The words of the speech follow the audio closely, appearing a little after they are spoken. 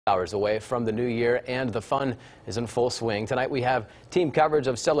Hours away from the new year, and the fun is in full swing. Tonight we have team coverage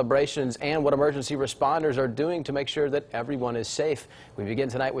of celebrations and what emergency responders are doing to make sure that everyone is safe. We begin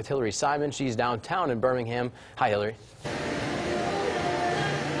tonight with Hillary Simon. She's downtown in Birmingham. Hi, Hillary.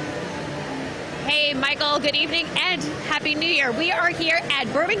 Hey, Michael, good evening and Happy New Year. We are here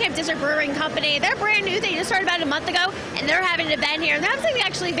at Birmingham District Brewing Company. They're brand new. They just started about a month ago, and they're having an event here. And they're having something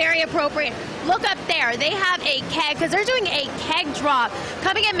actually very appropriate. Look up there. They have a keg, because they're doing a keg drop.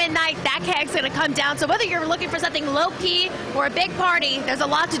 Coming at midnight, that keg's going to come down. So whether you're looking for something low-key or a big party, there's a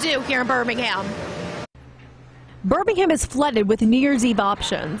lot to do here in Birmingham. Birmingham is flooded with New Year's Eve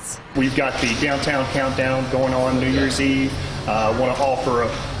options. We've got the downtown countdown going on New Year's Eve. Want to offer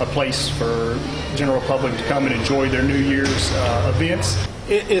a place for general public to come and enjoy their New Year's events.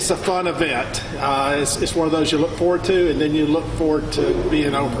 It's a fun event. It's one of those you look forward to, and then you look forward to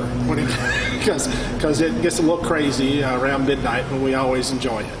being over because it gets a little crazy around midnight, and we always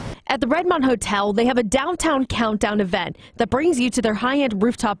enjoy it. At the Redmond Hotel, they have a downtown countdown event that brings you to their high-end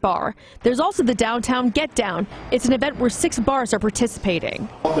rooftop bar. There's also the Downtown Get Down. It's an event where 6 bars are participating.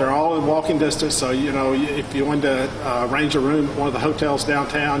 They're all in walking distance, so you know if you wanted to arrange a room at one of the hotels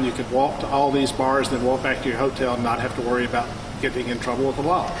downtown, you could walk to all these bars, then walk back to your hotel and not have to worry about getting in trouble with the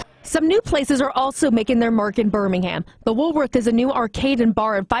law. Some new places are also making their mark in Birmingham. The Woolworth is a new arcade and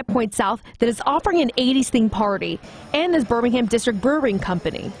bar at 5 Points South that is offering an 80s themed party, and is Birmingham District Brewing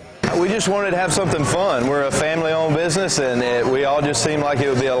Company. We just wanted to have something fun. We're a family-owned business, and we all just seemed like it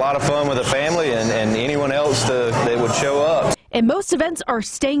would be a lot of fun with a family and anyone else that would show up. And most events are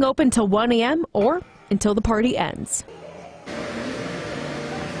staying open till 1 a.m. or until the party ends.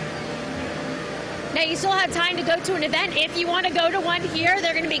 Now, you still have time to go to an event. If you want to go to one here,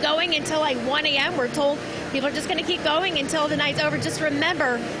 they're going to be going until like 1 a.m. We're told people are just going to keep going until the night's over. Just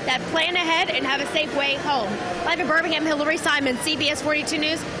remember that, plan ahead and have a safe way home. Live in Birmingham, Hillary Simon, CBS 42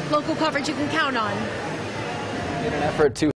 News, local coverage you can count on. In an effort to